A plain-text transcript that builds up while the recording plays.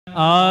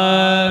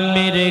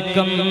मेरे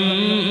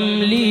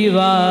कमली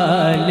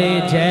वाले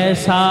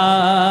जैसा।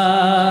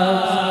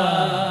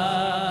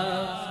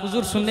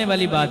 हुजूर सुनने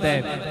वाली बात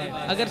है,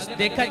 अगर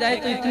देखा जाए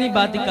तो इतनी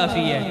बात ही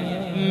काफ़ी है।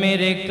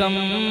 मेरे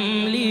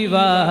कमली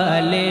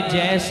वाले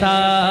जैसा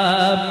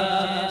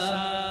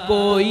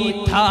कोई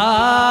था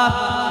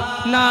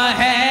ना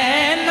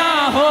है ना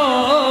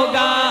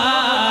होगा,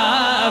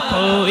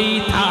 कोई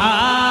था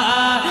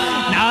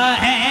ना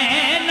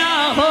है ना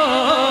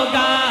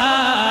होगा।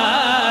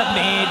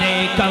 मेरे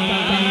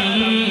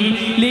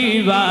कमली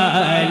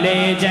वाले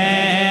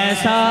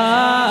जैसा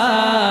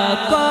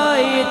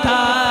कोई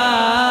था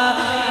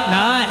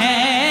ना है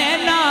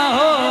ना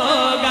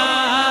होगा।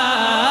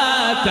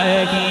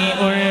 कहीं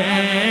उन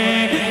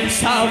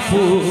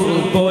साफू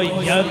को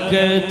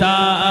यकता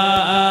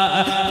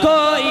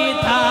कोई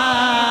था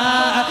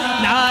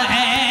ना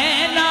है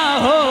ना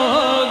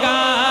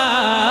होगा।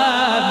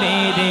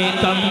 मेरे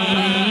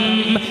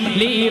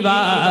कमली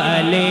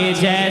वाले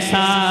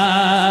जैसा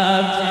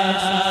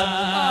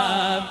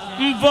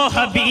वो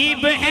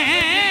हबीब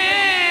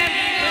हैं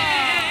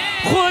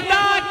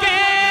खुदा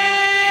के,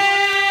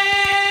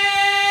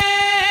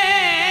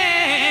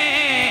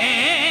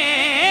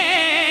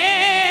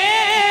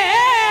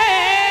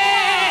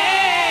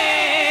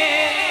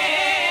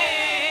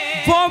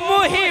 वो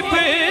मुहिब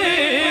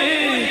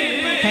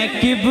है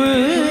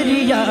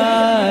किबरिया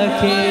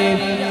के।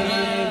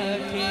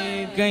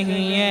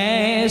 कहीं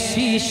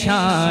ऐसी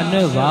शान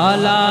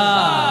वाला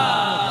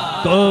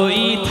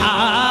कोई था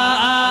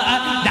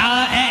ना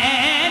है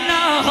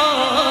ना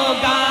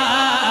होगा,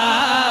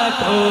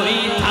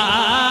 कोई था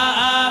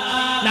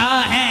ना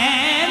है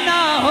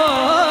ना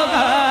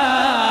होगा।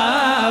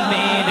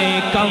 मेरे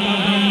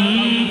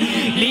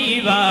कमली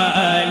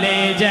वाले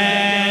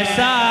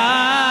जैसा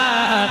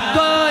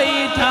कोई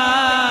था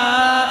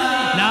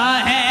ना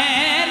है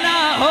ना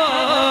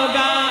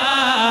होगा,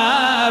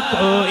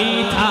 कोई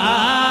था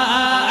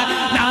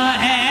ना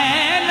है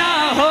ना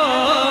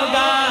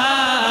होगा।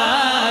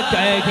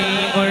 कहीं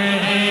उन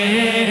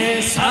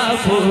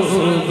साफू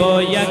को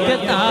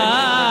यकता।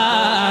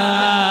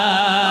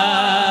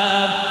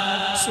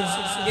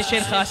 ये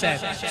शेर खास है,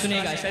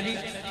 सुनिएगा ऐसा जी।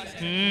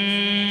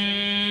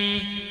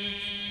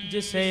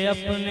 जिसे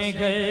अपने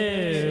घर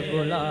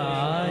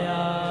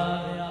बुलाया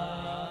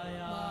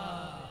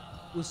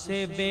उसे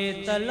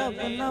बेतलब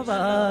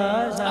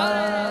नवाजा।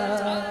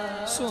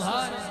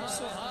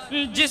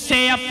 जिसे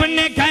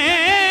अपने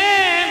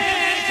घर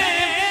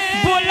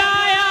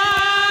बुलाया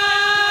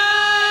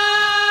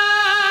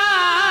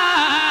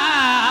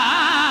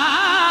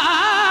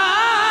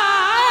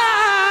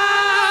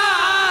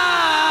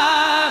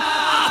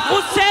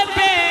उसे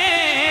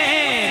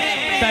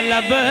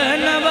बेतलब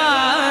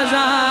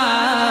नवाजा।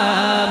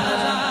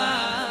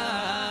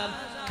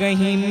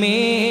 कहीं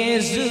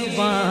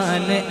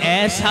मेज़बान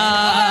ऐसा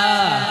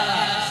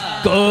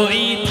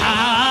कोई था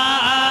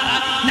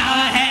ना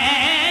है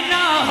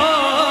ना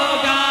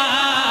होगा,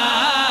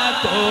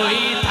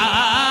 कोई था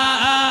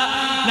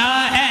ना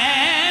है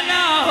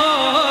ना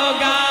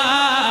होगा।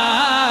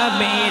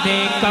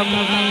 मेरे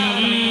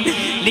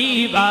कमली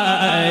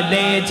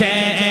वाले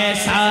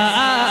जैसा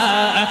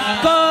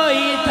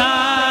कोई था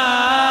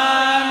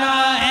ना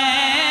है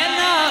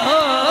ना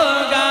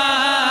होगा,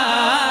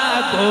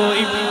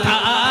 कोई था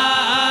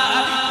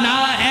ना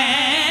है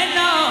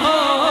ना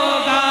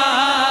होगा।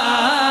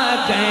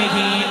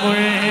 कहीं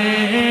उन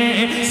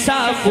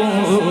साफू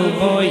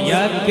को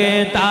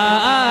यकता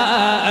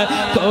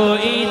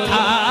कोई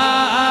था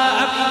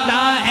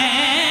ना है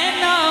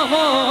ना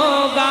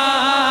होगा,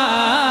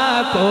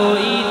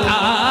 कोई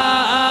था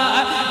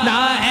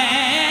ना है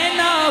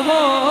ना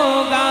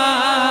होगा।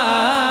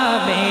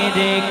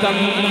 मेरे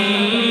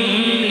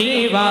कमली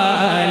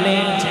वाले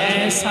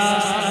जैसा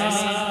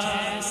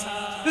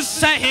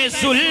सहे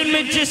जुल्म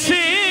जिसने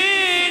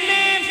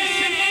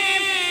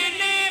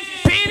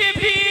फिर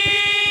भी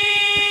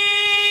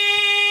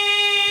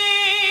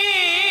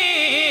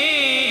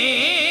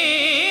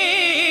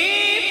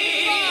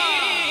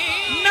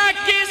न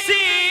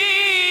किसी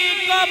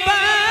को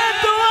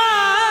बदुआ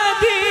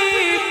दी,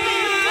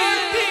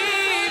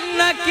 न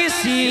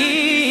किसी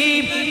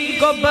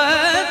को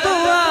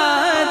बदुआ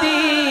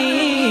दी।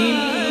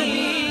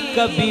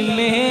 कभी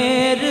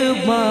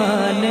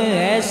मेहरबान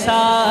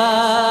ऐसा